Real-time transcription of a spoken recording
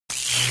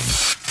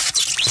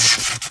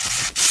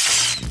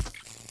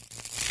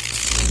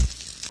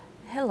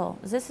Hello,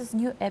 this is a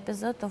new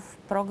episode of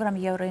program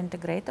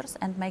Eurointegrators,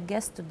 and my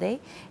guest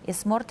today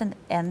is Morten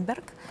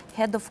Enberg,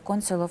 Head of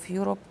Council of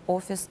Europe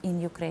Office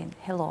in Ukraine.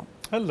 Hello.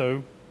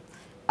 Hello.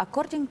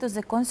 According to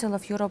the Council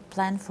of Europe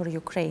plan for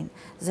Ukraine,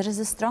 there is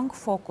a strong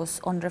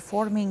focus on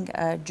reforming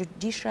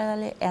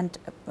judiciary and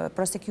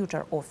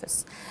prosecutor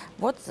office.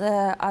 What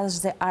are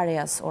the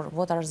areas or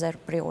what are their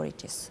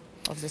priorities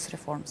of these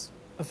reforms?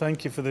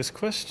 Thank you for this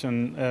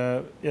question.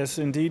 Yes,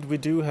 indeed, we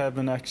do have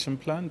an action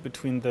plan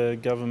between the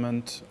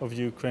government of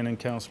Ukraine and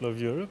Council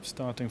of Europe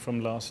starting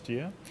from last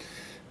year.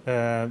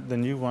 The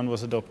new one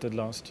was adopted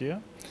last year.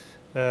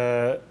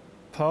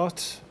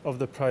 Part of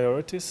the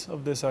priorities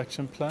of this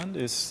action plan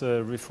is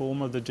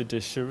reform of the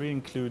judiciary,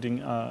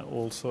 including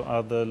also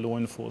other law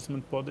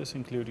enforcement bodies,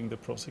 including the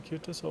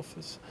prosecutor's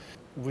office.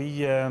 We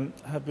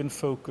have been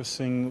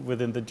focusing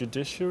within the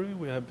judiciary.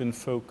 We have been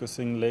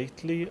focusing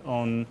lately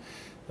on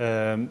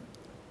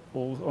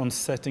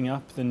setting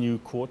up the new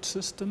court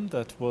system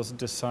that was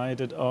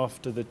decided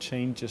after the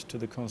changes to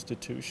the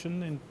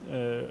constitution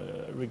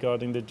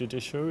regarding the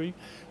judiciary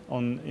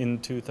in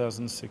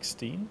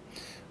 2016.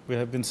 We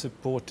have been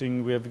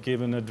supporting, we have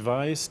given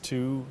advice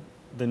to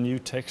the new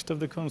text of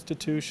the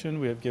constitution,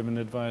 we have given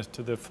advice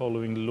to the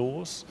following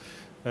laws,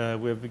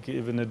 we have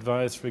given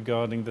advice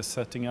regarding the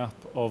setting up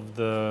of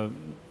the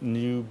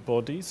new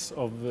bodies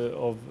of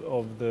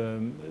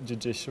the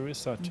judiciary,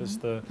 such as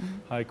the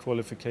High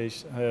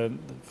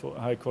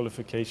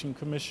Qualification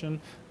Commission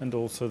and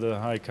also the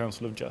High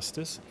Council of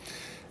Justice.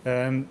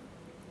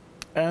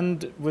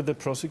 And with the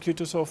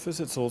prosecutor's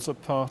office, it's also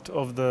part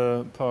of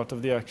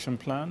the action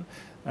plan.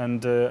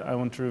 And I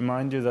want to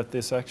remind you that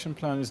this action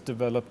plan is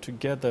developed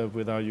together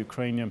with our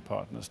Ukrainian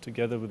partners,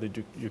 together with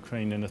the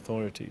Ukrainian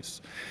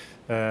authorities.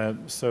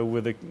 So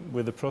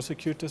with the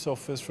prosecutor's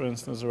office, for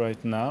instance,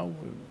 right now,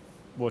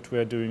 what we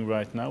are doing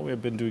right now, we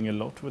have been doing a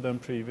lot with them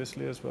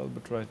previously as well,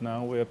 but right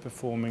now we are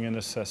performing an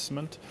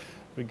assessment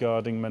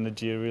regarding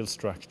managerial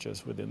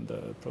structures within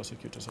the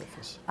prosecutor's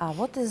office.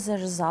 What is the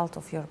result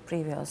of your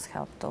previous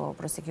help to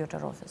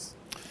prosecutor office?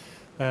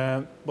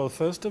 Well,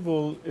 first of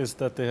all, is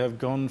that they have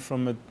gone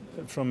from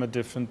a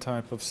different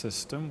type of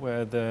system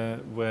where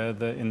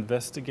the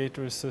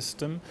investigatory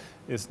system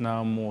is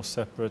now more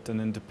separate and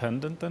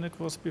independent than it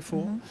was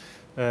before.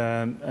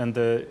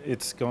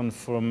 It's gone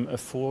from a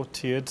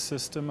 4-tiered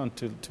system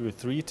to a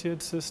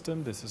 3-tiered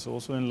system. This is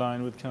also in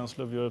line with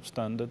Council of Europe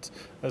standards,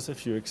 as a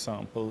few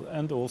examples,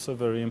 and also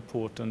very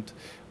important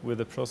with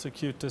the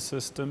prosecutor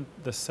system,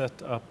 the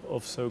setup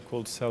of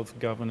so-called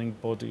self-governing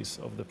bodies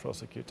of the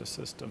prosecutor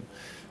system,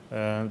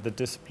 the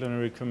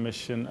Disciplinary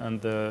Commission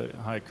and the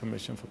High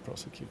Commission for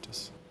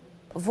Prosecutors.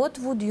 What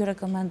would you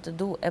recommend to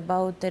do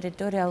about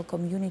territorial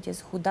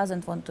communities who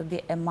doesn't want to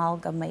be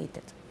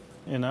amalgamated?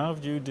 In our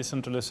view,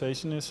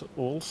 decentralization is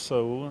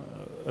also,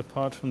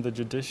 apart from the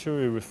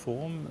judiciary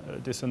reform,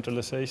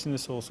 decentralization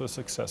is also a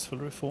successful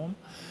reform.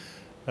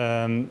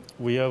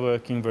 We are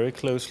working very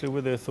closely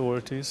with the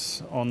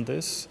authorities on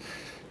this.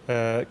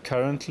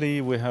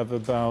 Currently, we have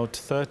about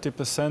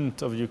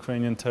 30% of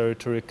Ukrainian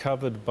territory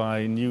covered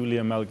by newly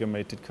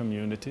amalgamated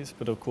communities,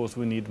 but of course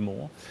we need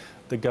more.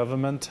 The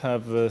government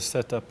have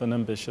set up an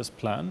ambitious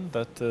plan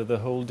that the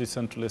whole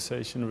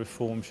decentralization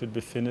reform should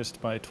be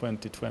finished by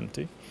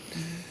 2020.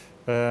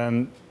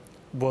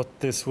 What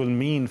this will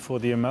mean for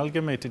the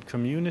amalgamated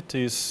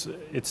communities,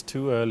 it's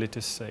too early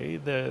to say.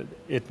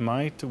 It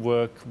might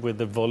work with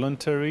the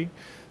voluntary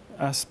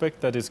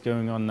aspect that is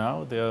going on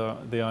now.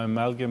 They are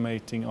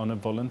amalgamating on a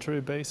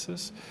voluntary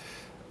basis.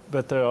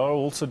 But there are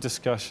also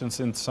discussions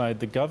inside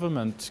the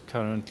government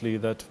currently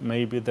that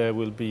maybe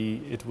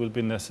it will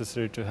be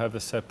necessary to have a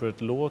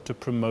separate law to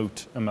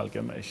promote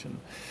amalgamation.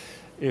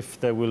 If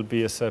there will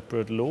be a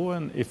separate law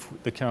and if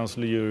the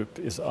Council of Europe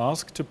is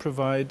asked to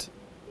provide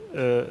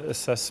an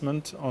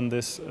assessment on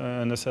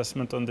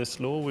this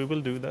law, we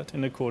will do that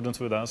in accordance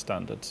with our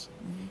standards.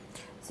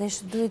 They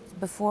should do it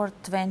before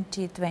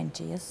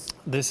 2020, yes?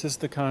 This is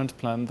the current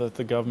plan that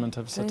the government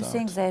have set out. Do you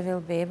think they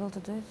will be able to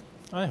do it?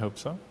 I hope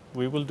so.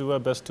 We will do our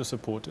best to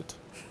support it.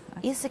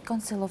 Is the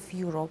Council of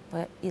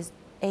Europe is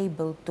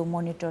able to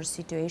monitor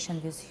situation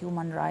with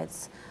human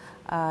rights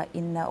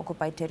in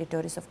occupied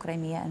territories of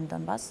Crimea and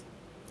Donbass?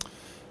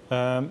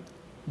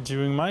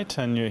 During my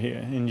tenure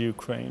here in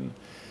Ukraine,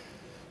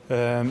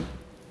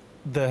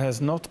 there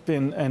has not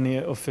been any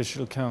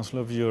official Council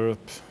of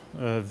Europe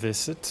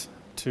visit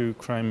to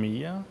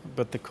Crimea,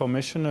 but the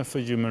Commissioner for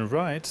Human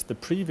Rights, the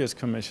previous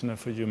Commissioner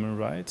for Human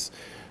Rights,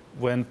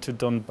 went to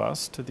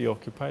Donbass, to the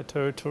occupied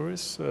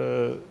territories,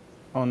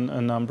 on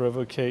a number of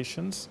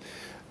occasions.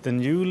 The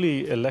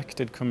newly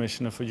elected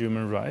Commissioner for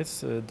Human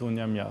Rights,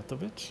 Dunya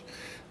Mijatovic,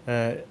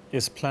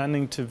 is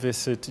planning to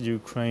visit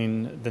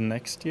Ukraine the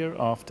next year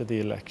after the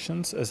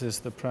elections, as is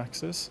the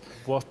praxis.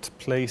 What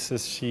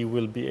places she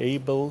will be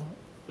able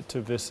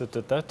to visit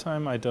at that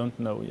time, I don't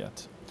know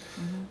yet.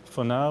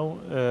 For now,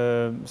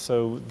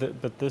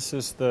 but this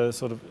is the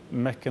sort of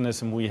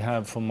mechanism we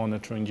have for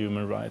monitoring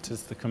human rights.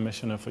 It's the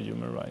Commissioner for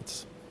Human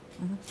Rights.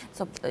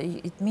 So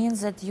it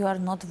means that you are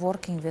not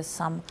working with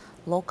some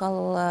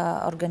local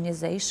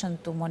organization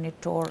to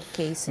monitor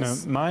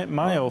cases? No,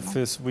 my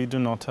office, we do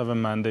not have a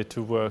mandate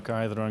to work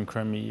either on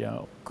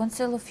Crimea.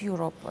 Council of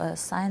Europe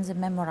signs a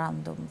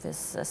memorandum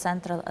with the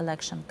Central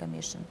Election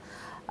Commission.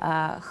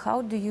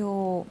 How do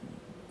you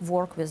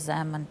work with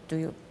them, and do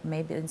you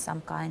maybe in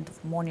some kind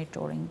of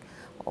monitoring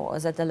or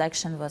that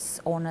election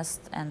was honest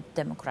and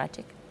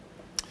democratic?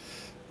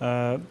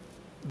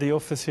 The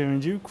office here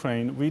in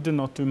Ukraine, we do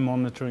not do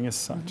monitoring as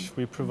such.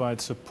 We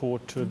provide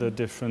support to the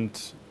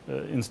different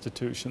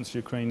institutions,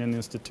 Ukrainian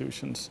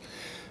institutions.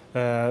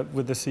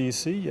 With the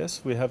CEC,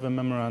 yes, we have a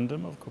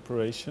memorandum of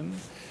cooperation.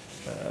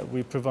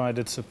 We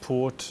provided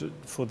support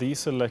for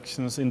these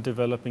elections in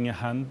developing a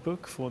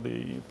handbook for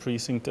the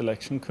precinct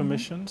election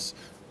commissions,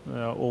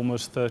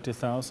 almost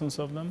 30,000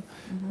 of them,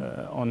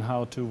 on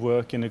how to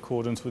work in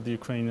accordance with the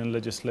Ukrainian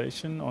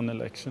legislation on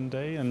election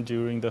day and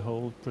during the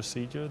whole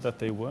procedure that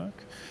they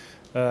work.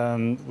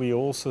 We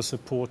also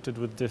supported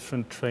with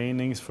different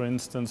trainings, for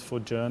instance, for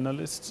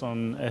journalists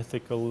on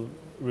ethical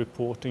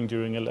reporting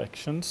during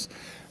elections,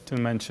 to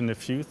mention a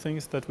few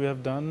things that we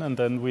have done. And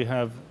then we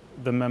have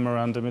the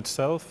memorandum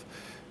itself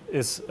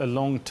is a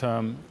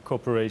long-term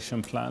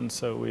cooperation plan,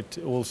 so it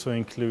also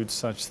includes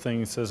such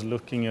things as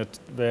looking at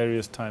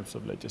various types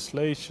of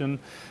legislation,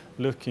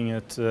 looking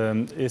at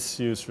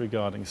issues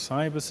regarding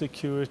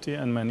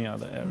cybersecurity and many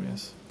other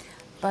areas.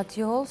 But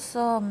you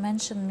also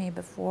mentioned me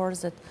before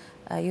that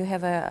you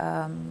have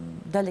a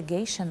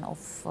delegation of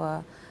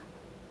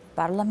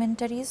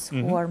parliamentaries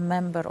who are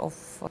member of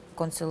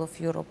Council of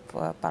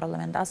Europe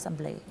Parliament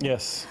Assembly.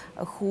 Yes.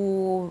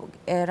 Who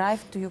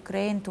arrived to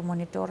Ukraine to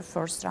monitor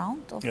first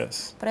round of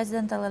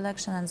presidential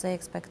election, and they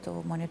expect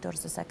to monitor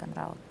the second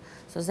round.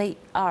 So they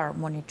are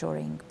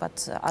monitoring,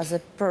 but as a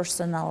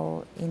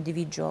personal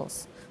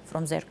individuals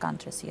from their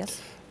countries,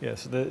 yes?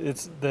 Yes,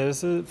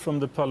 there's from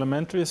the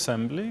Parliamentary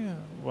Assembly,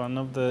 one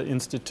of the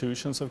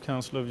institutions of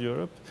Council of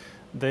Europe.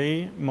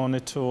 They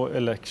monitor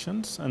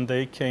elections, and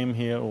they came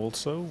here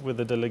also with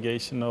a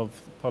delegation of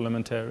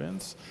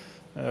parliamentarians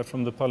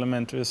from the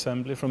Parliamentary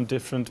Assembly from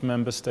different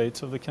member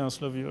states of the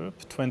Council of Europe.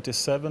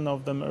 27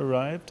 of them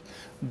arrived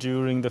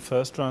during the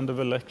first round of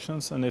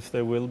elections, and if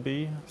there will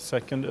be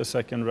a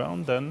second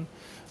round, then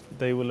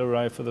they will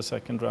arrive for the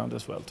second round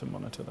as well to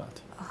monitor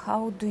that.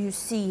 How do you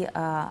see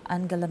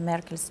Angela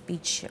Merkel's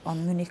speech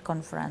on Munich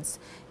conference,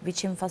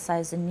 which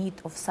emphasized the need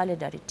of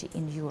solidarity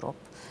in Europe?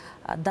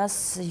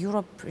 Does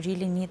Europe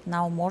really need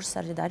now more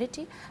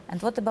solidarity?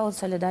 And what about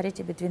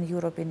solidarity between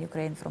Europe and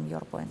Ukraine from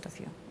your point of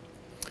view?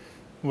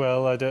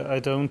 Well, I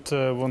don't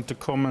want to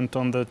comment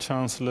on the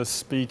Chancellor's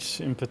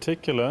speech in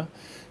particular,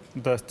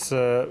 but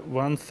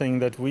one thing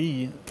that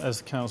we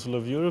as Council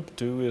of Europe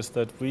do is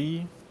that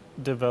we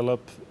develop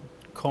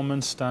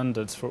common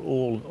standards for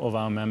all of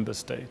our member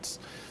states.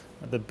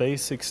 The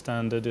basic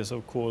standard is,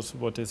 of course,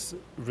 what is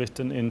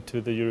written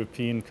into the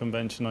European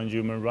Convention on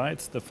Human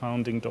Rights, the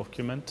founding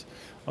document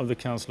of the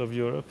Council of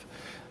Europe.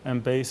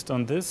 And based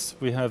on this,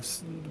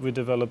 we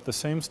develop the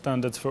same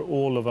standards for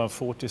all of our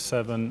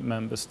 47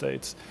 member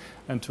states.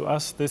 And to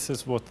us, this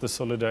is what the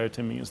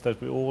solidarity means,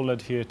 that we all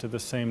adhere to the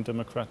same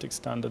democratic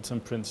standards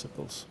and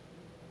principles.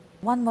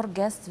 One more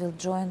guest will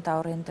join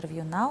our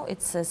interview now.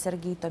 It's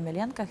Sergei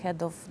Tomilenko,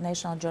 head of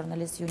National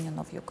Journalists Union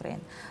of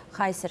Ukraine.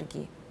 Hi,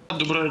 Sergei.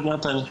 Доброго дня,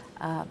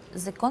 Таня.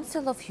 The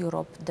Council of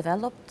Europe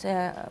developed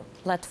a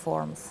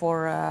platform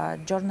for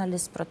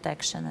journalist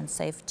protection and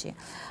safety.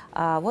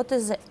 What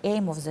is the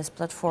aim of this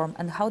platform,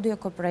 and how do you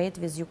cooperate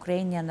with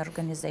Ukrainian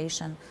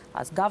organizations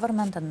as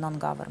government and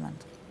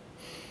non-government?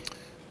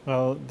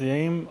 Well, the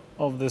aim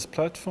of this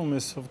platform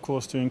is, of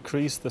course, to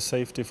increase the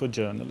safety for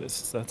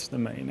journalists. That's the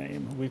main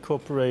aim. We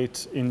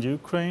cooperate in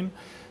Ukraine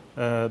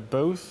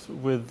both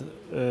with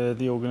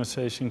the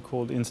organization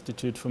called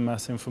Institute for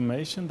Mass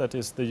Information, that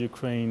is the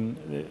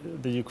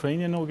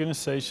Ukrainian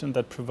organization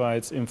that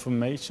provides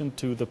information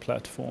to the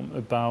platform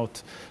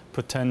about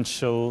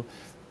potential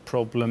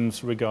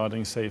problems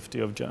regarding safety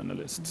of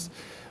journalists.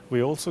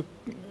 We also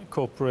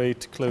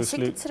cooperate closely.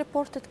 I think it's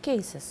reported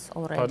cases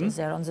already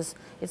there on this.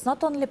 It's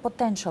not only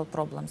potential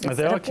problems. It's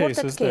there are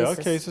cases. There are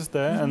cases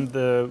there, and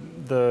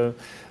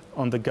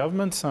on the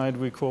government side,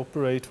 we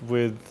cooperate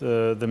with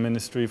the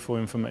Ministry for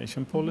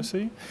Information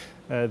Policy.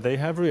 They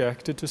have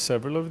reacted to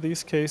several of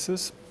these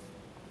cases,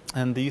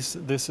 and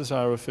this is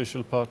our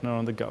official partner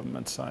on the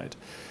government side.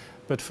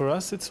 But for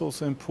us, it's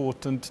also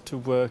important to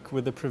work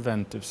with the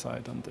preventive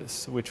side on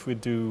this, which we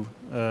do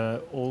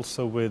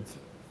also with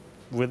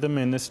the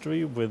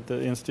Ministry, with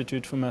the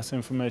Institute for Mass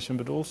Information,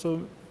 but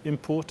also,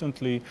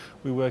 importantly,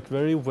 we work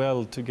very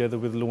well together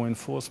with law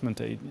enforcement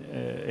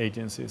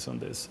agencies on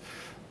this.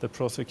 The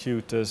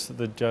prosecutors,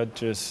 the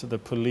judges, the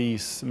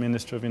police,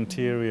 Ministry of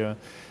Interior.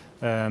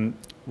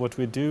 What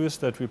we do is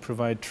that we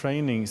provide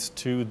trainings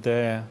to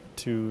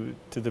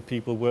the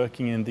people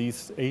working in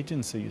these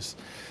agencies.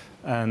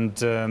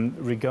 And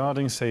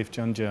regarding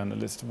safety on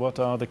journalists, what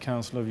are the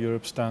Council of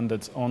Europe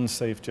standards on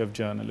safety of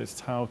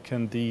journalists? How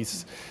can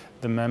these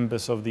the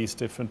members of these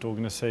different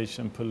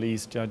organizations,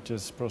 police,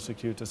 judges,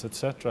 prosecutors,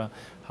 etc.,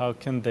 how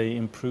can they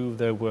improve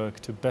their work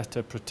to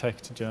better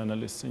protect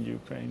journalists in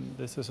Ukraine?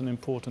 This is an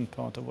important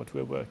part of what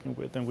we're working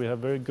with, and we have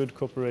very good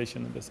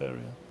cooperation in this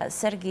area.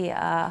 Sergey,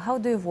 how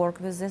do you work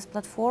with this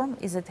platform?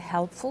 Is it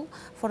helpful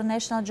for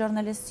National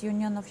Journalists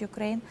Union of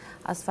Ukraine?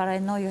 As far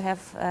as I know, you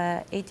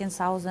have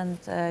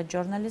 18,000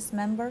 journalist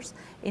members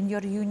in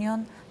your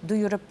union. Do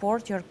you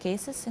report your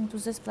cases into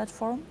this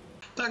platform?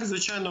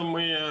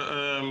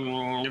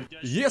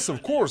 Yes,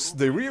 of course,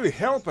 they really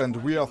help, and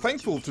we are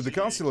thankful to the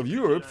Council of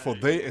Europe for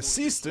their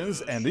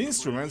assistance and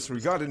instruments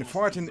regarding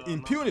fighting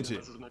impunity.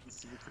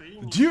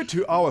 Due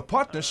to our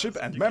partnership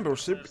and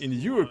membership in the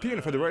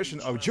European Federation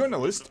of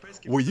Journalists,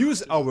 we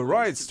use our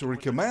rights to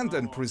recommend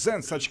and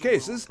present such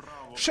cases,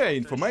 share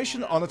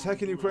information on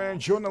attacking Ukrainian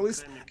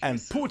journalists,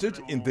 and put it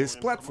in this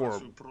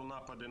platform.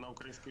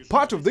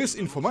 Part of this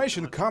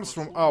information comes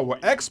from our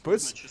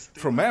experts,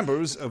 from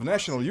members of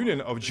National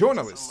Union of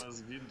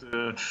Journalists.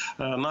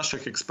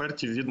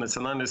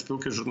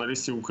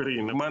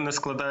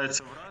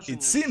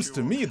 It seems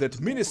to me that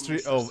Ministry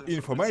of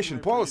Information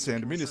Policy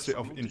and Ministry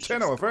of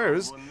Internal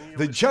Affairs,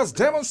 they just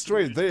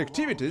demonstrate their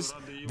activities,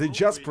 they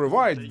just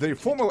provide their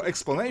formal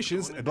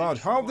explanations about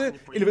how the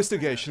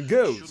investigation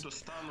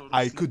goes.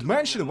 I could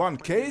mention one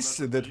case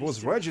that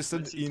was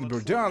registered in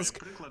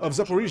Berdyansk of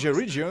Zaporizhia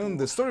region.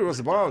 The story was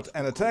about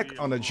an attack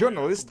on a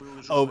journalist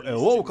of a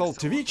local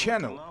TV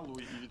channel.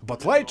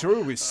 But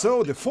later we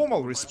saw the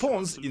formal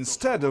response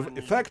instead of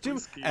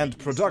effective and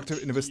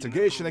productive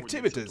investigation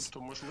activities.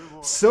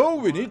 So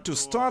we need to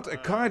start a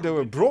kind of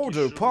a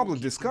broader public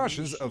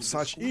discussions of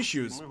such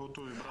issues.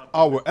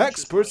 Our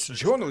experts,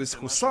 journalists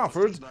who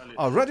suffered,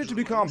 are ready to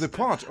become the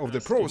part of the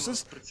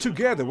process,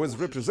 together with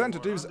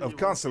representatives of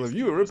Council of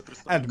Europe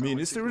and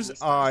ministers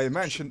I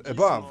mentioned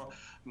above.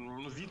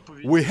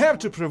 We have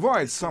to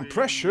provide some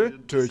pressure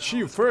to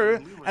achieve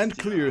fair and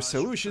clear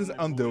solutions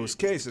on those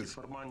cases.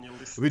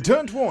 We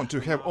don't want to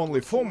have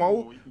only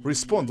formal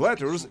response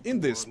letters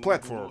in this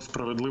platform.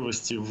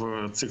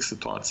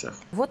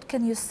 What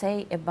can you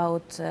say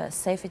about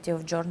safety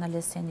of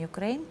journalists in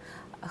Ukraine?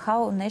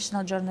 How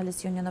National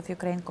Journalists Union of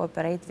Ukraine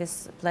cooperate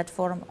with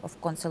platform of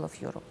Council of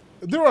Europe?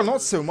 There are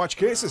not so much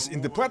cases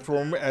in the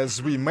platform,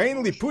 as we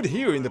mainly put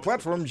here in the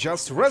platform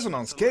just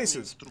resonance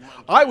cases.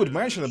 I would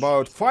mention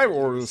about 5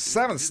 or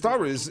 7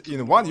 stories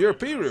in 1 year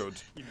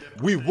period.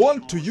 We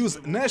want to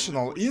use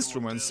national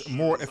instruments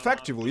more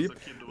effectively.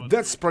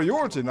 That's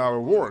priority in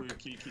our work.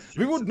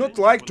 We would not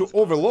like to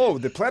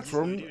overload the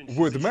platform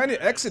with many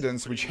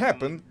accidents which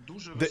happen.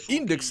 The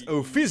index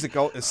of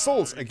physical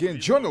assaults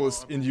against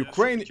journalists in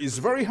Ukraine is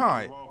very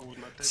high.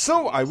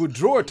 So I would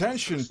draw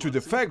attention to the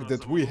fact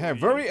that we have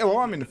very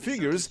alarming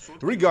figures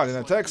regarding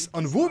attacks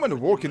on women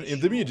working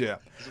in the media.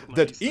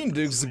 That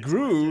index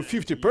grew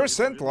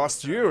 50%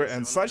 last year,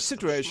 and such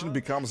situation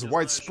becomes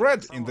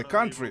widespread in the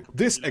country.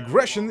 This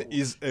aggression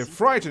is a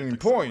frightening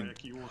point.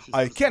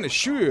 I can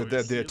assure you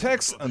that the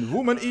attacks on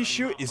women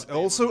issue is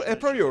also a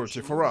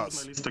priority for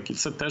us.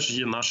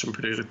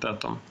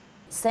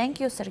 Thank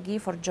you, Sergey,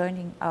 for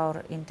joining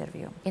our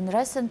interview. In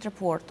recent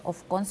report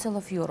of Council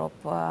of Europe,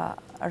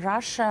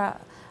 Russian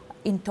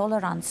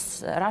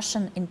intolerance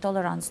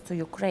to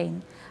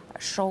Ukraine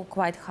show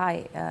quite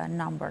high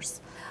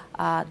numbers.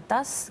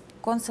 Does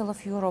Council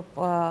of Europe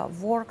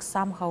work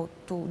somehow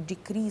to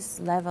decrease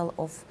level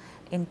of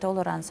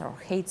intolerance or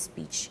hate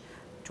speech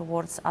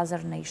towards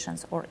other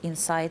nations or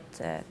inside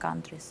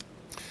countries?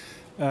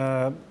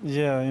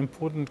 Yeah,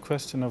 important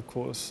question, of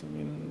course. I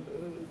mean,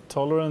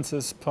 tolerance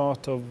is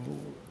part of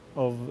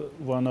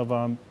one of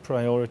our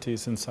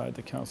priorities inside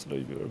the Council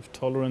of Europe.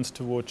 Tolerance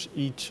towards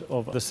each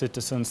of the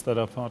citizens that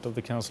are part of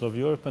the Council of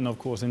Europe, and of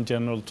course in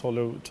general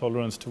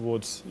tolerance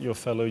towards your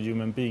fellow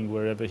human being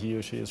wherever he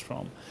or she is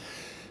from.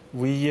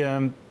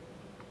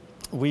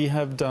 We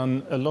have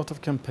done a lot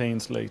of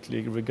campaigns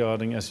lately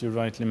regarding, as you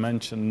rightly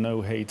mentioned,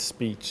 no hate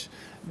speech,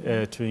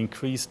 to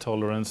increase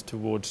tolerance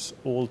towards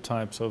all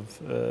types of,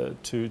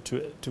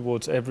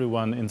 towards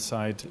everyone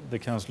inside the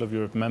Council of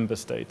Europe member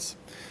states.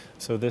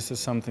 So this is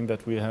something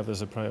that we have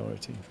as a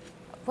priority.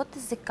 What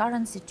is the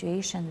current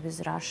situation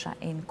with Russia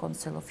in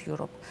Council of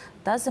Europe?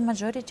 Does the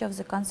majority of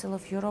the Council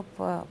of Europe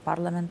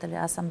Parliamentary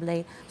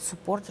Assembly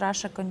support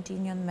Russia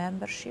continuing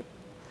membership?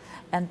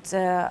 And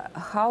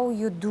how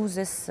you do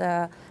this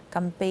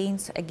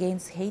campaigns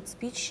against hate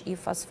speech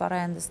if, as far as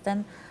I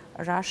understand,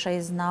 Russia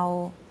is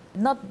now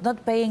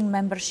not paying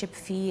membership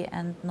fee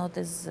and not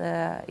is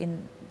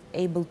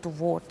able to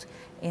vote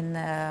in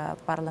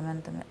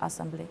Parliamentary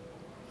Assembly?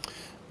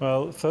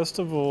 Well, first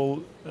of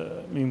all,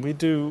 I mean, we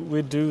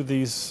do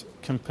these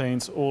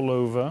campaigns all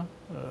over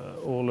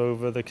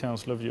the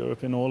Council of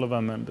Europe in all of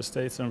our member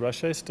states, and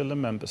Russia is still a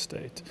member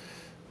state.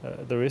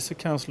 There is a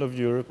Council of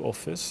Europe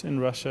office in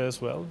Russia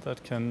as well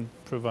that can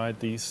provide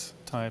these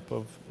type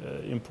of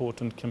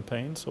important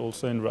campaigns,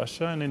 also in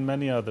Russia and in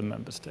many other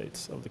member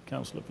states of the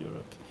Council of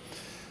Europe.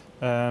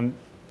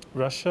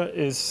 Russia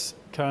is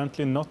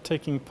currently not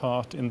taking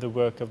part in the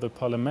work of the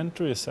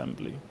Parliamentary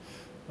Assembly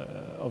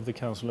of the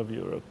Council of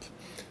Europe.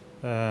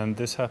 And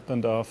this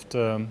happened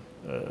after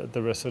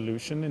the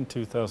resolution in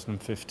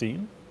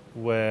 2015,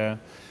 where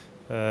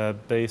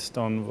based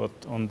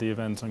on the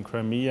events on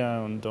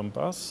Crimea and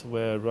Donbass,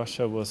 where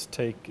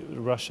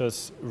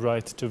Russia's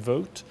right to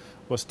vote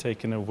was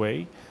taken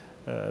away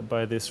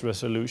by this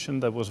resolution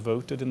that was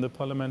voted in the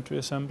Parliamentary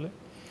Assembly.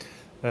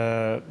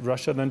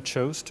 Russia then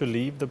chose to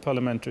leave the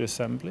Parliamentary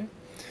Assembly.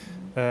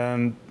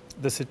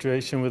 The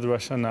situation with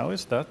Russia now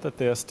is that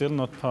they are still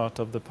not part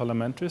of the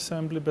Parliamentary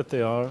Assembly, but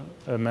they are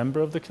a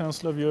member of the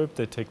Council of Europe.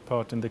 They take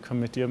part in the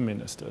Committee of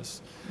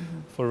Ministers.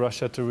 For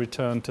Russia to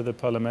return to the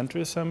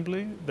Parliamentary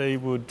Assembly, they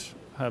would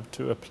have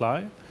to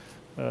apply,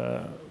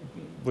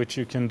 which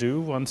you can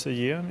do once a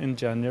year in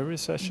January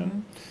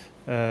session,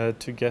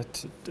 to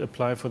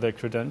apply for their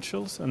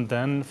credentials, and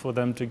then for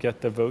them to get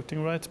their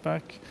voting rights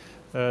back,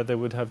 there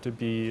would have to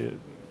be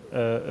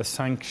a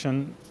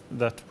sanction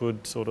that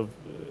would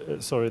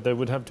there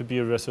would have to be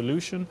a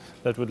resolution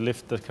that would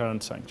lift the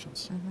current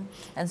sanctions.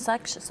 And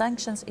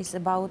sanctions is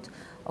about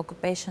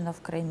occupation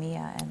of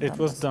Crimea and it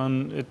was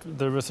done,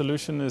 the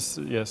resolution is,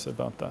 yes,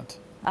 about that.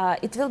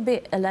 It will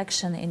be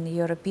election in the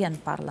European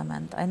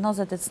Parliament. I know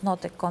that it's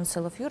not a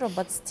Council of Europe,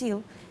 but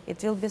still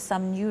it will be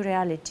some new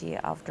reality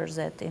after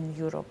that in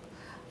Europe.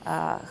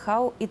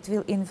 How it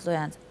will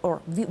influence,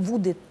 or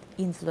would it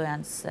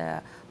influence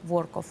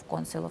work of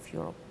Council of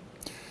Europe?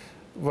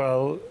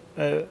 Well,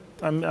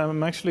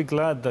 I'm actually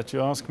glad that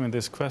you asked me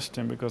this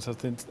question, because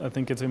I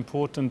think it's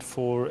important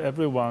for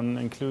everyone,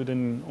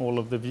 including all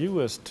of the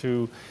viewers,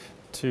 to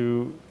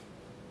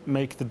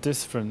make the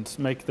difference,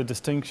 make the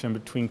distinction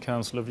between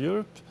Council of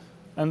Europe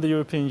and the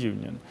European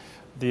Union.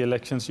 The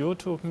elections you're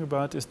talking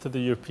about is to the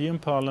European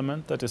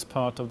Parliament, that is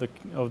part of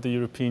the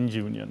European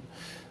Union.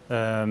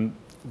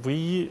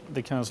 We,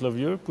 the Council of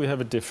Europe, we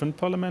have a different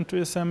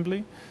parliamentary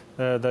assembly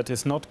that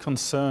is not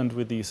concerned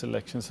with these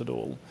elections at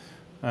all.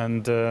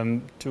 And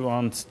to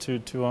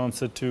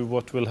answer to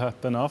what will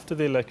happen after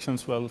the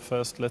elections, well,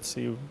 first let's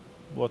see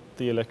what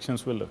the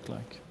elections will look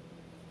like.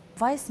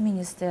 Vice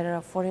Minister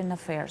of Foreign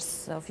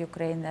Affairs of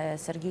Ukraine,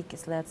 Sergei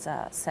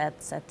Kislytsa, said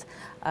that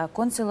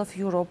Council of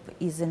Europe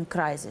is in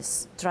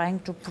crisis,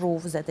 trying to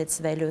prove that its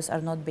values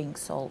are not being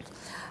sold.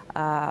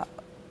 Can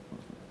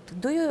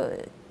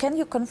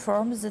you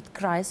confirm that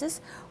crisis,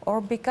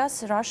 or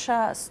because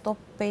Russia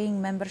stopped paying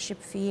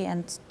membership fee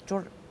and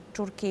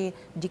Turkey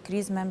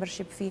decreased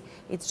membership fee,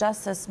 it's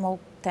just a small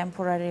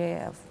temporary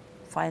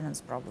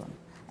finance problem,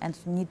 and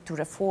need to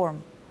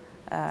reform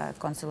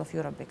Council of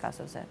Europe because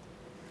of that?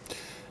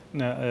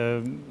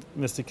 No,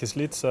 Mr.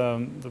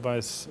 Kislytsa, the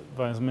Vice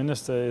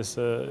Minister, is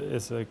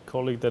a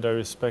colleague that I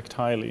respect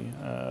highly,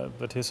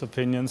 but his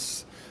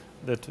opinions,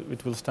 that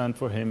it will stand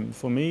for him.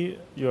 For me,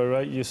 you are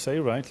right. You say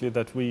rightly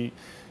that we,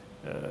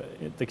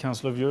 the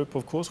Council of Europe,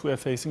 of course, we are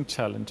facing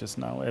challenges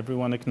now.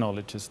 Everyone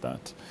acknowledges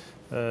that,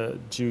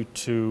 due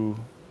to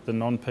the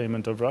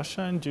non-payment of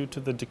Russia and due to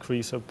the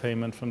decrease of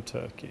payment from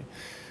Turkey.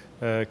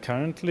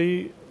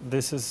 Currently,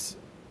 this is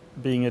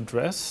being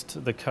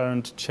addressed. The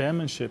current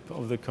chairmanship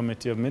of the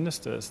Committee of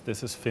Ministers,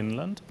 this is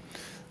Finland.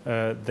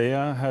 They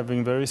are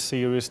having very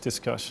serious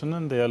discussion,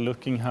 and they are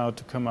looking how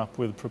to come up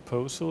with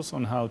proposals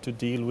on how to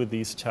deal with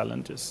these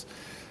challenges.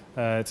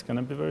 It's going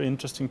to be very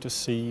interesting to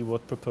see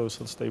what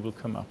proposals they will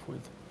come up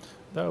with.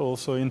 There are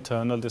also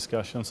internal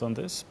discussions on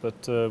this,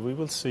 but we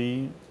will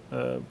see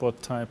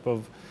what type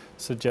of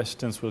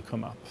suggestions will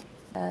come up.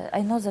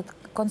 I know that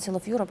Council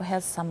of Europe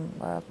has some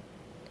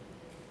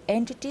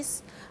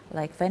entities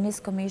like Venice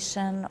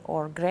Commission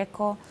or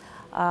Greco.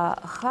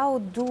 How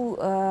do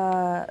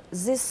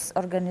this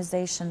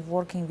organization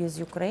working with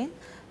Ukraine,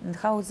 and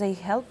how they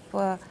help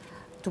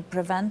to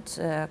prevent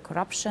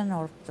corruption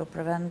or to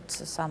prevent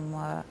some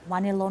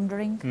money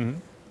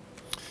laundering?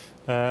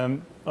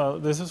 Well,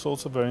 this is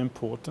also very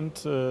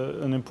important,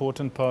 an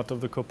important part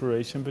of the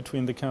cooperation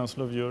between the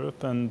Council of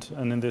Europe and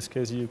in this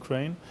case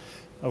Ukraine.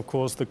 Of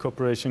course, the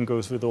cooperation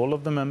goes with all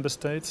of the member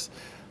states.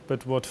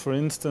 But what, for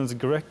instance,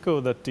 Greco,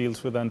 that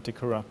deals with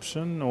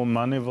anti-corruption, or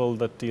Moneyval,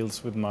 that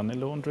deals with money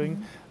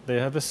laundering, they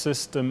have a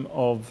system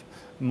of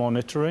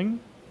monitoring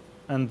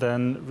and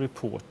then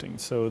reporting.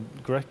 So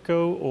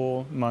Greco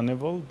or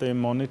Moneyval, they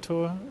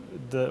monitor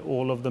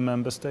all of the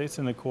member states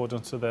in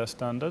accordance to their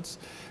standards.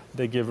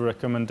 They give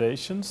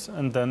recommendations,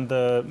 and then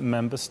the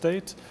member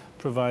state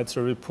provides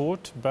a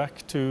report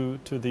back to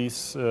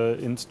these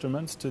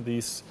instruments,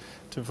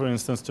 for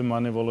instance, to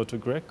Moneyval or to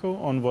Greco,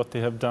 on what they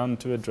have done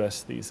to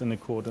address these in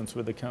accordance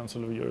with the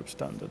Council of Europe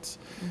standards.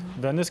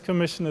 Venice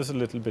Commission is a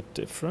little bit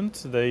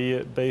different.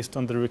 They, based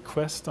on the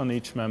request on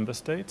each member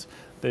state,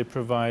 they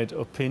provide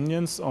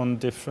opinions on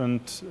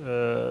different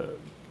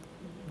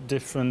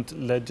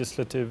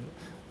legislative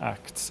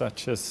acts,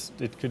 such as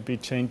it could be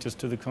changes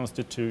to the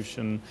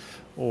constitution,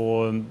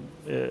 or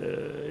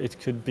it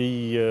could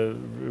be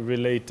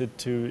related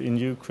to, in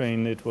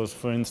Ukraine it was,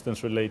 for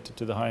instance, related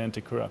to the High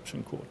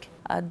Anti-Corruption Court.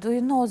 Do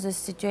you know the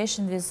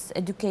situation with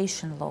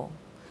education law?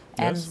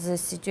 and Yes. the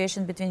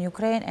situation between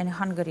Ukraine and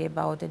Hungary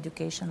about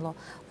education law.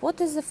 What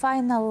is the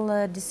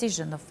final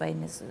decision of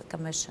Venice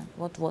Commission?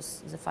 What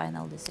was the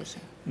final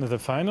decision? The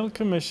final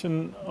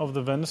commission of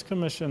the Venice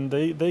Commission,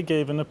 they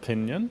gave an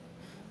opinion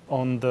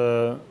on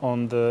the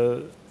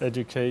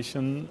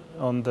education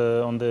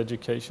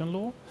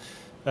law,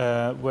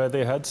 where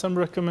they had some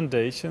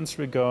recommendations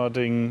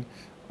regarding.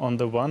 On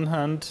the one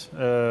hand,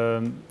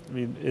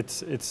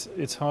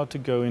 it's hard to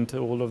go into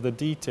all of the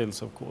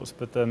details, of course,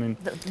 but I mean.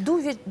 Do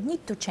we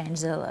need to change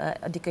the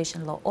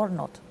education law or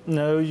not?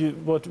 No.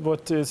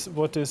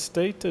 What is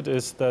stated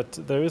is that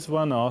there is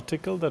one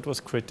article that was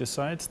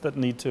criticized that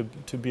need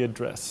to be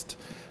addressed.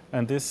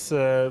 And this,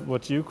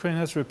 what Ukraine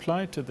has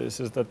replied to this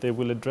is that they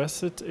will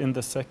address it in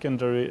the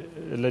secondary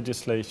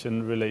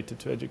legislation related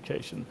to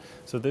education.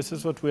 So this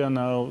is what we are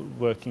now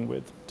working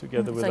with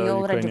together with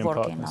our Ukrainian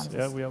partners.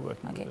 Yeah, we are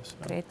working with this.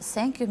 Great.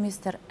 Thank you,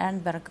 Mr.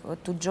 Enberg,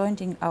 to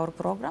joining our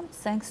program.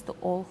 Thanks to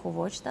all who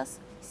watched us.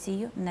 See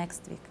you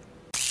next week.